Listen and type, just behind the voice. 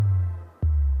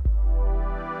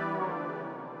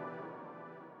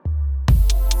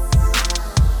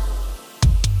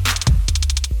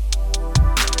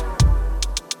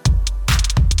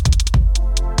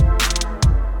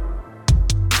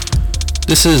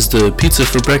This is the Pizza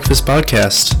for Breakfast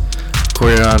podcast,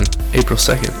 recorded on April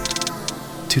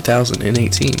 2nd,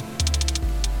 2018.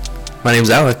 My name's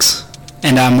Alex.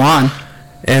 And I'm Juan.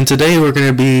 And today we're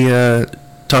going to be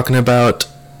talking about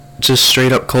just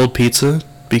straight up cold pizza,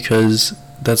 because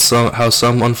that's how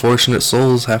some unfortunate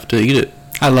souls have to eat it.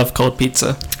 I love cold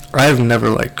pizza. I've never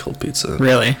liked cold pizza.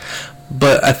 Really?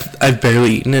 But I've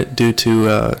barely eaten it due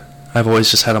to, I've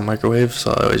always just had a microwave,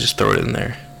 so I always just throw it in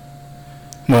there.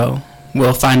 Well,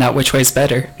 we'll find out which way's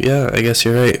better. Yeah, I guess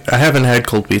you're right. I haven't had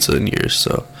cold pizza in years,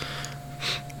 so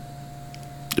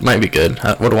it might be good.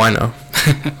 What do I know?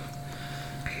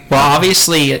 Well,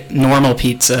 obviously, normal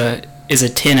pizza is a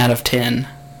 10 out of 10.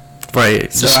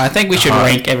 Right. So I think we should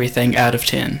rank everything out of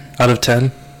 10. Out of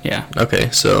 10? Yeah. Okay,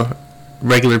 so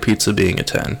regular pizza being a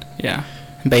 10. Yeah.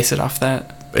 Base it off that.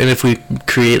 And if we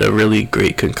create a really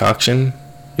great concoction,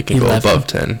 it can 11. go above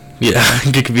 10. Yeah,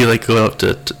 it could be like go up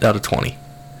to out of 20.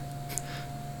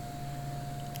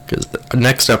 Because the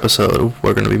next episode,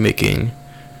 we're going to be making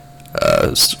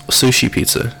sushi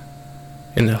pizza.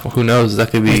 And who knows, that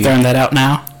could be... We throwing that out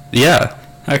now? Yeah.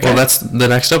 Okay. Well, that's the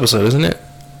next episode, isn't it?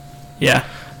 Yeah.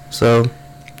 So,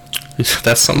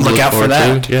 that's something Look to look out for forward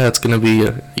that. to. Yeah, it's going to be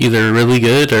either really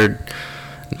good or...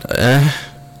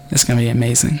 It's going to be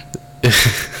amazing.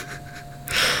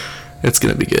 It's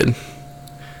going to be good.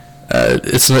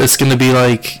 It's going to be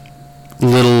like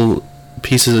little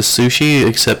pieces of sushi,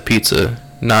 except pizza.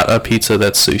 Not a pizza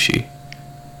that's sushi.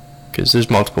 Because there's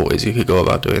multiple ways you could go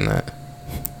about doing that.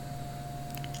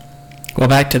 Well,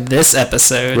 back to this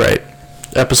episode. Right.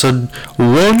 Episode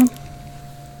 1?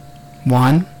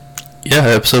 Juan? Yeah,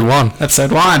 episode 1.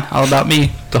 Episode 1. All about me.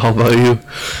 All about you.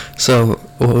 So,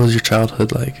 what was your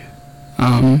childhood like?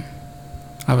 I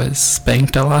was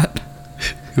spanked a lot.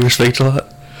 You were spanked a lot?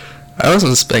 I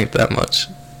wasn't spanked that much.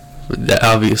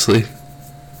 Obviously.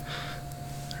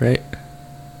 Right?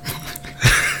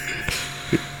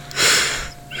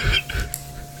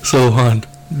 So, Juan,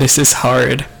 This is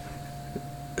hard.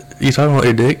 you talking about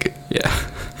your dick? Yeah.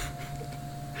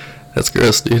 That's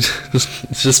gross, dude.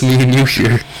 It's just me and you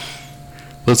here.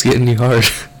 What's getting you hard?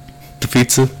 The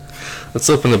pizza? Let's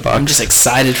open the box. I'm just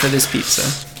excited for this pizza.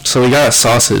 So we got a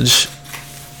sausage.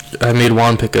 I made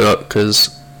Juan pick it up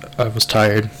because I was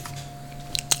tired.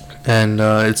 And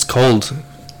it's cold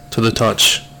to the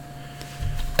touch.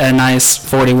 A nice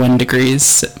 41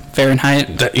 degrees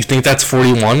Fahrenheit. You think that's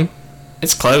 41?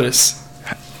 It's close.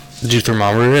 Did you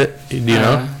thermometer it? Do you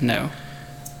know? No.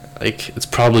 Like, it's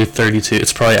probably 32.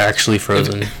 It's probably actually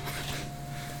frozen.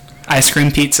 Ice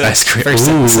cream pizza. Ice cream. First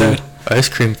episode. Ice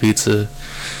cream pizza.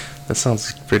 That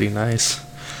sounds pretty nice.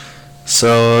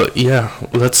 So, yeah,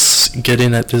 let's get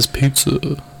in at this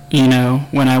pizza. You know,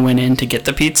 when I went in to get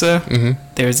the pizza, Mm-hmm.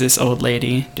 there was this old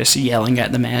lady just yelling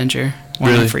at the manager,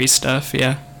 wanting Really? free stuff,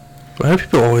 yeah. Why do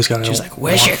people always gotta She was like,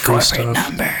 where's your want free corporate stuff?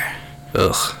 number?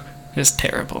 Ugh. It was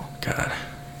terrible. God.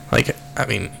 Like, I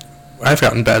mean, I've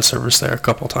gotten bad service there a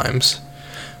couple times,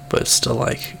 but it's still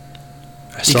like,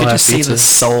 I You still could have just pizza. see the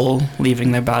soul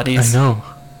leaving their bodies. I know.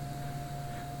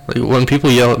 Like, when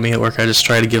people yell at me at work, I just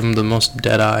try to give them the most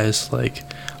dead eyes. Like,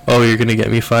 oh, you're gonna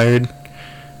get me fired?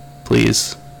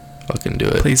 Please, fucking do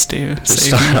it. Please do.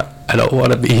 Just Save me. I don't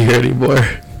want to be here anymore.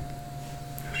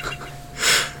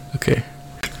 Okay.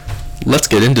 Let's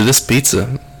get into this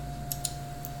pizza.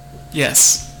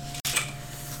 Yes.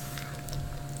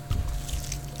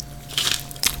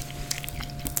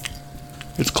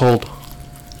 It's cold.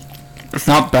 It's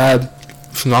not bad.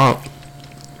 It's not.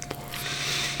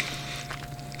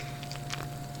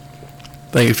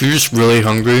 Like, if you're just really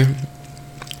hungry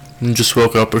and just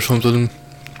woke up or something,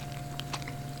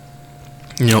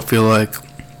 you don't feel like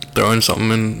throwing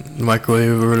something in the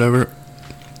microwave or whatever,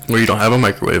 or you don't have a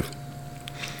microwave,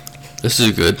 this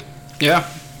is good. Yeah.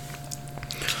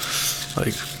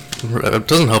 Like, it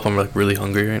doesn't help I'm like really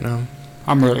hungry right now.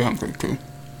 I'm really hungry too.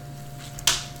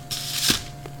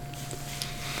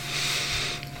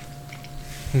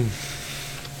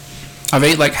 I've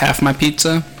ate like half my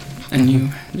pizza, and you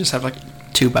just have like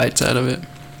 2 bites out of it.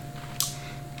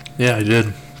 Yeah, I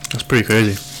did. That's pretty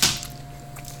crazy.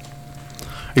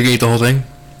 You can eat the whole thing?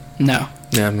 No.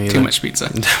 Yeah, me Too much pizza.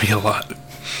 That'd be a lot.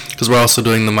 Because we're also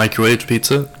doing the microwave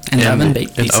pizza. And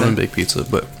oven-baked pizza. And oven-baked pizza,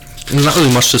 but there's not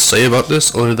really much to say about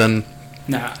this other than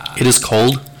Nah. it is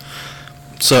cold.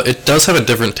 So it does have a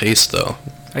different taste, though.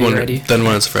 Are you ready? Than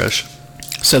when it's fresh.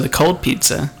 So the cold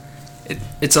pizza,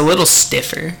 it's a little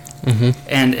stiffer, Mm-hmm.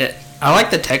 and I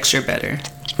like the texture better.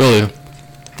 Really?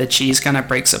 The cheese kind of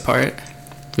breaks apart,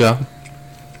 Yeah.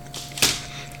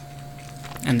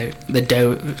 and the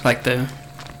dough, like the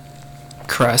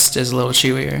crust, is a little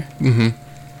chewier. Mm-hmm.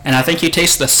 And I think you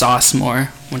taste the sauce more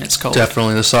when it's cold.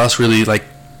 Definitely, the sauce really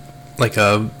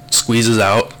squeezes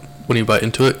out when you bite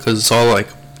into it because it's all like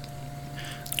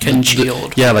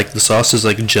Congealed. like the sauce is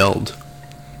like gelled.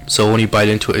 So when you bite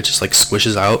into it, it just like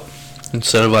squishes out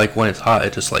instead of like when it's hot,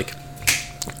 it just like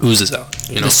oozes out.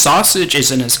 You know, The sausage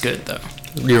isn't as good though.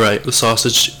 you're right. The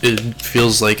sausage, it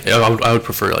feels like I would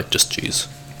prefer like just cheese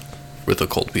with a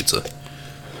cold pizza.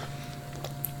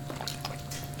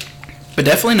 But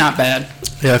definitely not bad.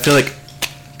 Yeah, I feel like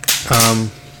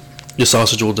your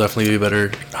sausage will definitely be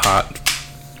better hot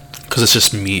because it's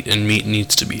just meat, and meat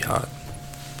needs to be hot,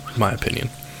 in my opinion.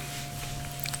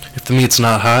 If the meat's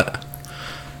not hot,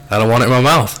 I don't want it in my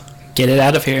mouth. Get it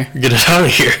out of here. Get it out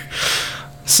of here.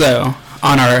 So,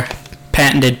 on our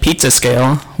patented pizza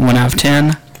scale, 1 out of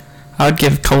 10, I would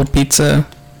give cold pizza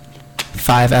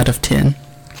 5 out of 10.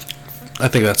 I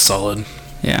think that's solid.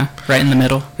 Yeah, right in the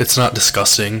middle. It's not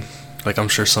disgusting, like I'm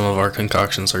sure some of our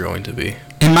concoctions are going to be.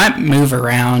 It might move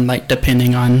around, like,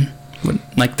 depending on what,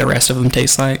 like, the rest of them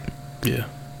taste like. Yeah.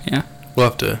 Yeah. We'll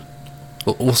have to...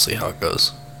 We'll see how it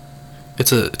goes.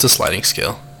 It's a sliding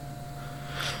scale.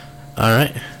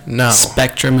 Alright, now...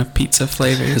 Spectrum of pizza A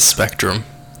flavors. spectrum.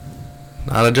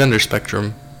 Not a gender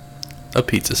spectrum. A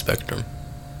pizza spectrum.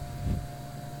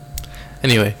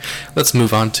 Anyway, let's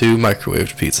move on to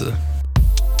microwaved pizza.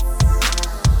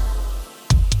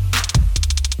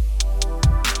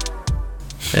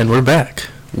 And we're back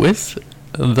with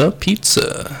the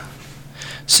pizza.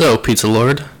 So, Pizza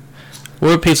Lord,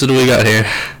 what pizza do we got here?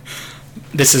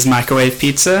 This is microwave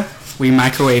pizza. We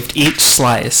microwaved each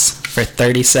slice for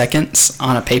 30 seconds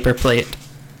on a paper plate.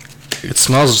 It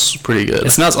smells pretty good.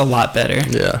 It smells a lot better.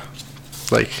 Yeah.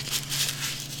 Like,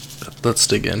 let's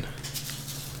dig in.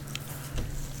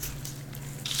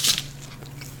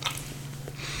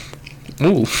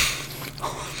 Ooh.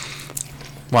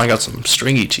 Well, I got some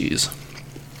stringy cheese.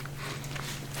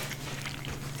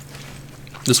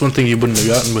 This one thing you wouldn't have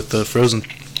gotten with the frozen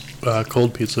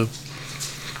cold pizza.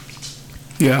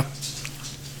 Yeah.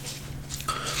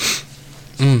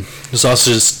 The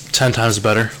sausage is 10 times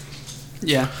better.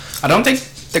 Yeah. I don't think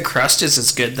the crust is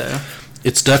as good, though.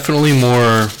 It's definitely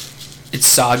more... It's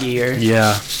soggier.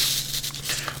 Yeah.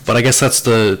 But I guess that's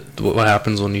what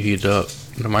happens when you heat it up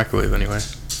in the microwave anyway.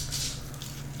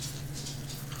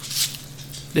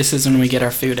 This is when we get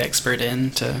our food expert in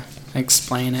to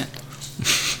explain it.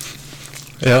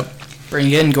 Yep.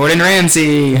 Bring in Gordon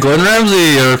Ramsay. Gordon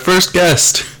Ramsay, our first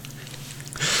guest.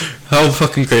 How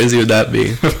fucking crazy would that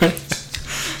be?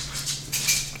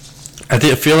 I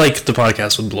feel like the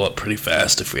podcast would blow up pretty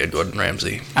fast if we had Gordon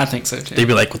Ramsay. I think so, too. He'd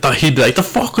be like, the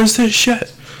fuck is this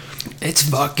shit? It's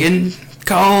fucking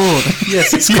cold.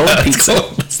 Yes, it's cold Yeah, pizza.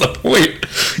 Cold. That's the point.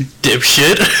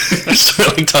 Dipshit.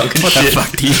 Start like talking What shit. the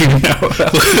fuck do you know?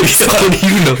 What do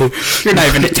you know? You're not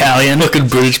even Italian. Fucking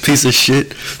British piece of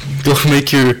shit. Go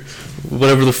make your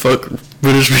whatever the fuck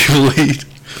British people eat.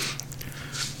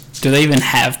 Do they even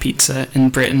have pizza in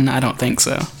Britain? I don't think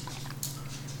so.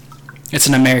 It's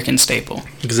an American staple.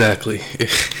 Exactly.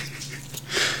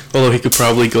 Although he could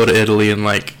probably go to Italy in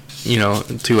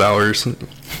 2 hours.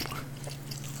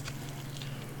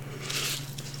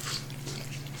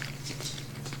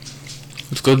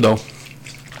 It's good though.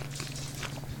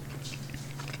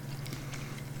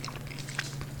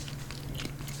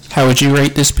 How would you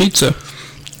rate this pizza?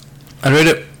 I'd rate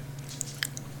it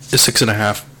a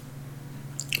 6.5.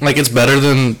 Like, it's better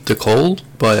than the cold,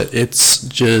 but it's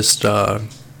just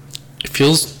it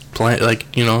feels like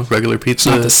regular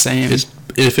pizza. Not the same.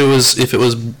 If it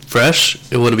was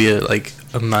fresh, it would be a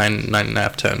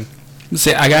 9.5, 10.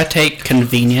 See, I gotta take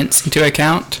convenience into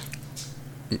account.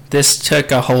 This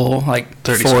took a whole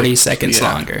 40 seconds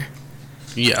Yeah. longer.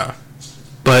 Yeah,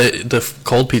 but the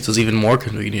cold pizza's even more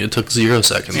convenient. It took 0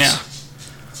 seconds. Yeah.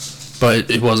 But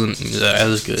it wasn't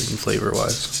as good in flavor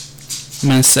wise. I'm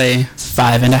gonna say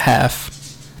 5.5.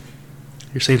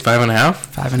 You're saying 5.5?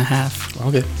 5.5.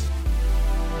 Okay.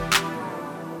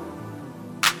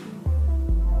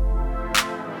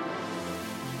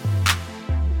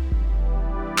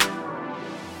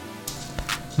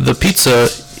 The pizza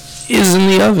is in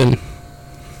the oven.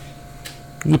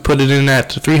 We put it in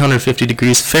at 350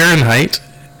 degrees Fahrenheit.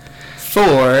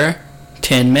 For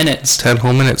 10 minutes 10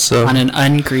 whole minutes, so on an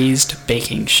ungreased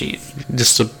baking sheet.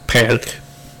 just a pan.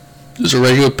 Just a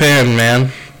regular pan,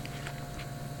 man.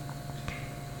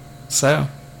 So,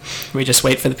 we just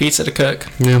wait for the pizza to cook.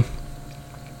 Yeah.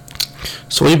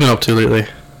 So what have you been up to lately?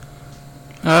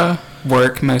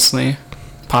 Work mostly.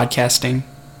 Podcasting.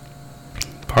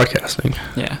 Podcasting.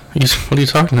 Yeah. What are you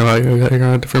talking about? You're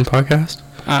on a different podcast?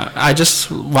 I just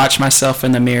watch myself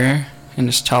in the mirror and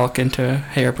just talk into a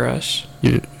hairbrush.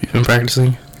 You've been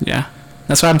practicing? Yeah.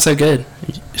 That's why I'm so good.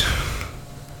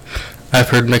 I've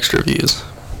heard mixed reviews.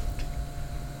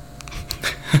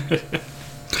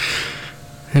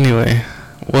 Anyway,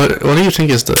 what do you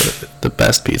think is the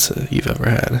best pizza you've ever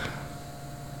had?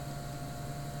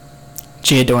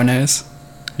 Giordano's.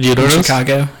 Giordano's? In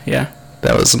Chicago, yeah.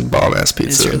 That was some bomb-ass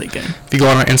pizza. It's really good. If you go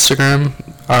on our Instagram,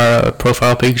 our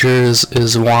profile picture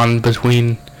is one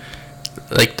between,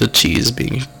 like, the cheese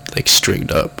being, like,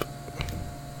 stringed up.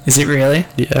 Is it really?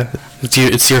 Yeah.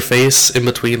 It's your face in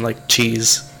between, like,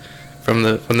 cheese from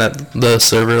the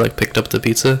server, like, picked up the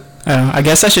pizza. Oh, I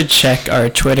guess I should check our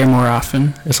Twitter more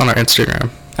often. It's on our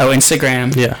Instagram. Oh,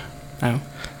 Instagram. Yeah. Oh.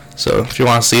 So if you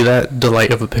want to see that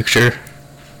delight of a picture,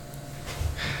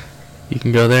 you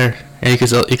can go there. And you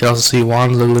can also see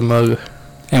Juan's ugly mug.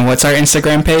 And what's our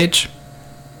Instagram page?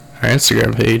 Our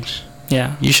Instagram page.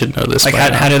 Yeah. You should know this. Like,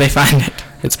 how do they find it?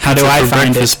 It's how do Pizza I for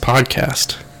find Breakfast it?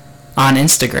 Podcast. On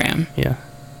Instagram. Yeah.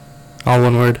 All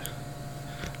one word.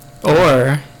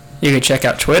 Or you could check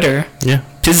out Twitter. Yeah.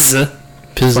 Pizza.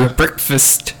 Pizza. For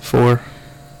breakfast. For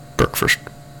breakfast.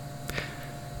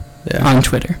 Yeah. On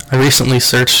Twitter. I recently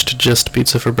searched just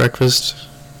pizza for breakfast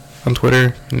on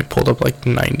Twitter, and it pulled up like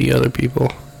 90 other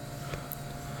people.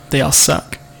 They all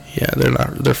suck. Yeah,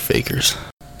 they're fakers.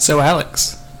 So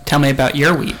Alex, tell me about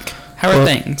your week. How are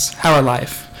things? How are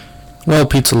life? Well,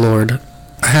 Pizza Lord,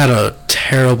 I had a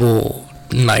terrible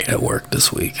night at work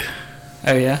this week.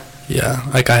 Oh yeah? Yeah,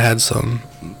 like I had some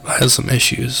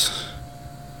issues.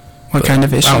 What kind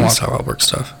of issues? I don't want to talk about work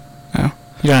stuff. Oh,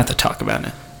 you don't have to talk about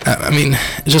it. I mean,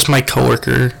 it's just my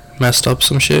coworker messed up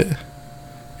some shit,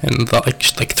 and like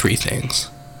 3 things,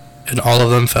 and all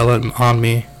of them fell on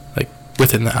me like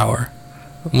within the hour.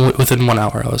 Within 1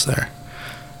 hour, I was there,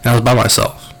 and I was by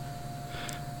myself.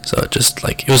 So it just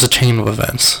it was a chain of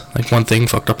events. Like one thing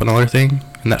fucked up another thing,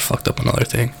 and that fucked up another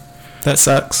thing. That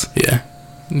sucks. Yeah.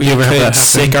 We ever have could that happen?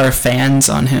 sick our fans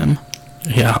on him.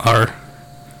 Yeah, our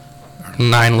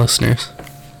 9 listeners.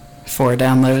 4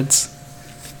 downloads.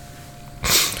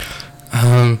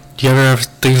 Do you ever have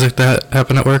things like that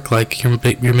happen at work? Like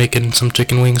you're making some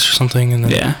chicken wings or something, and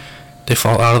then they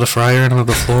fall out of the fryer and onto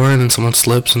the floor, and then someone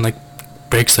slips and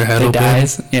breaks their head open.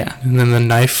 Dies. Yeah. And then the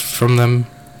knife from them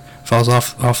falls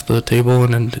off the table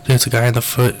and then hits a guy in the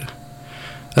foot.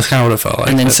 That's kind of what it felt like.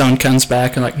 And then someone comes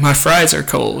back and my fries are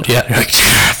cold. Yeah, you're like,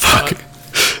 fuck.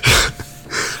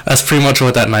 That's pretty much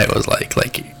what that night was like.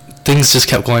 Like, things just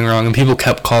kept going wrong, and people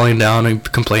kept calling down and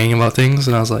complaining about things,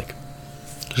 and I was like,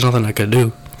 there's nothing I could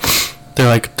do. They're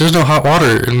like, there's no hot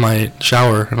water in my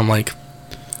shower, and I'm like,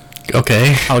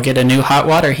 okay. I'll get a new hot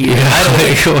water heater.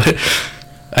 Yeah,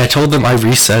 I told them I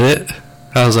reset it.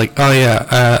 I was like, oh yeah,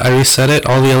 I reset it.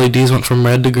 All the LEDs went from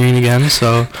red to green again,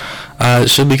 so it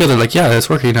should be good. They're like, yeah, it's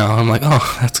working now. I'm like,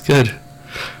 oh, that's good.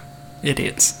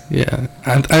 Idiots. Yeah,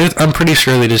 I'm pretty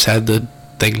sure they just had the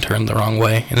thing turned the wrong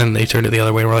way, and then they turned it the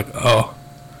other way, and we're like, oh.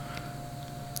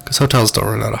 Because hotels don't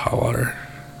run out of hot water.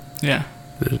 Yeah.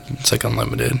 It's like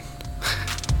unlimited.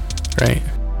 Right?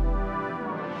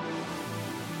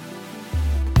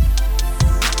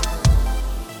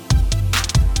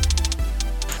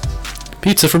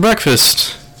 Pizza for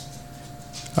breakfast.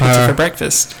 Pizza for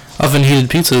breakfast. Oven heated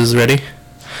pizza is ready.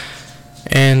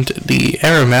 And the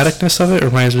aromaticness of it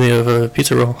reminds me of a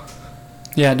pizza roll.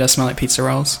 Yeah, it does smell like pizza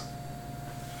rolls.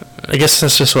 I guess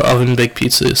that's just what oven baked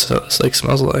pizza is, so it's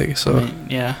smells like, so. I mean,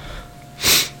 yeah.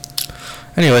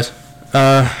 Anyways,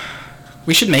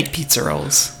 we should make pizza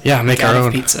rolls. Yeah, make our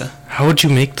own pizza. How would you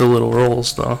make the little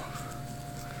rolls though?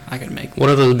 I could make. What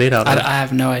are those made out of? I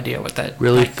have no idea what that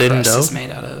really thin crust dough is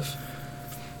made out of.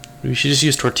 We should just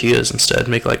use tortillas instead.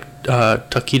 Make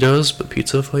taquitos, but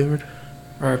pizza flavored.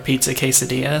 Or pizza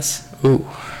quesadillas. Ooh.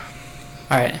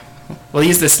 All right, we'll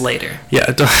use this later. Yeah.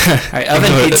 All right,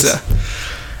 oven pizza.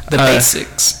 The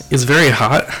basics. It's very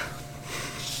hot.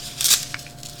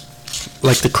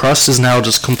 Like the crust is now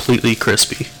just completely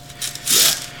crispy.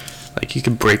 Yeah. Like you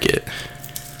could break it.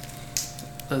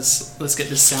 Let's get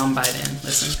this sound bite in.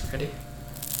 Listen, ready?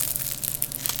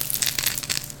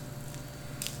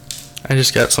 I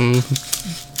just got some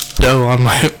dough on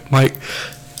my mic.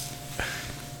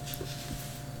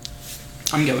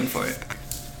 I'm going for it.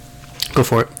 Go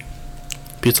for it.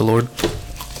 Pizza Lord.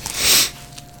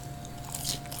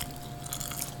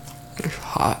 It's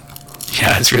hot.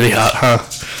 Yeah, it's really hot, huh?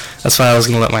 That's why I was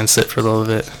going to let mine sit for a little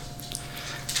bit.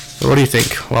 But what do you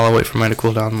think while I wait for mine to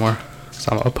cool down more? 'Cause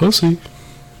I'm a pussy.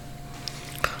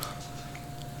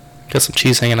 Got some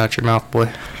cheese hanging out your mouth,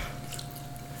 boy.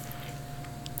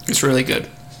 It's really good.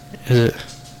 Is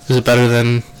it better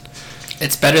than...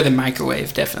 It's better than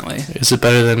microwave, definitely. Is it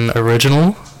better than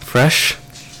original? Fresh?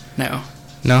 No.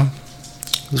 No?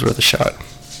 It was worth a shot.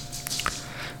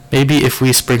 Maybe if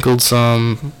we sprinkled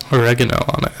some oregano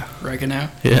on it. Oregano.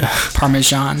 Yeah.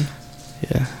 Parmesan.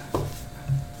 Yeah.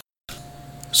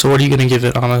 So what are you gonna give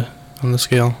it on the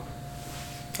scale?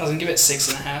 I was gonna give it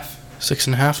 6.5.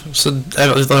 6.5. So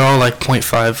they're all like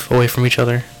 0.5 away from each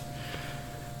other,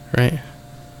 right?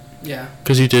 Yeah.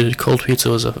 Because you did cold pizza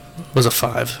was a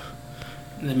 5.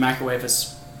 And then microwave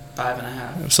is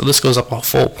 5.5. So this goes up a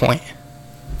full point.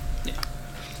 Yeah.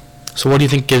 So what do you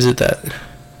think gives it that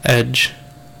edge?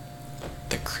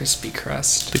 The crispy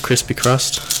crust. The crispy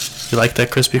crust. You like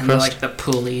that crispy and crust? like the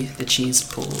pulley, the cheese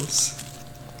pulls.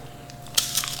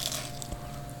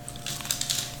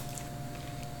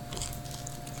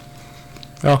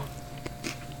 Oh.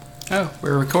 Oh,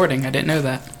 we're recording. I didn't know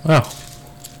that. Oh.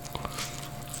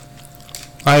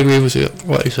 I agree with you.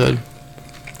 What you said.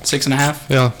 6.5.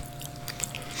 Yeah.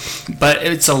 But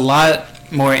it's a lot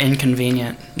more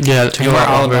inconvenient. Yeah. And we're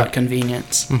all about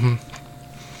convenience. Mm-hmm.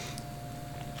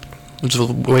 It's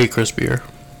way crispier.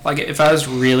 Like if I was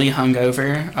really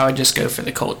hungover, I would just go for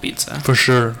the cold pizza. For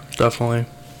sure. Definitely.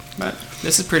 But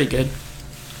this is pretty good.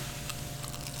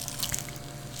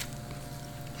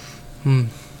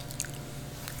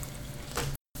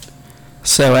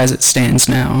 So as it stands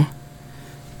now,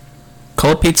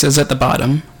 cold pizza is at the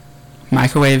bottom,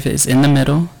 microwave is in the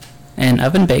middle, and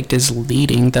oven baked is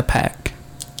leading the pack.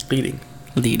 Leading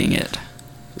it.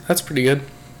 That's pretty good.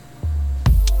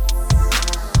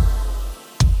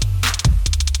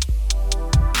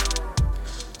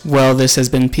 Well, this has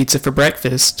been Pizza for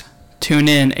Breakfast. Tune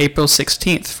in April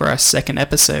 16th for our second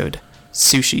episode,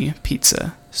 Sushi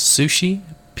Pizza. Sushi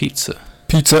pizza.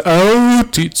 Pizza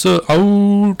out! Pizza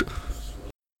out!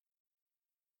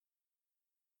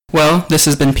 Well, this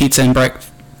has been Pizza and Break...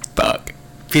 Fuck.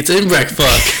 Pizza and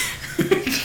breakfast.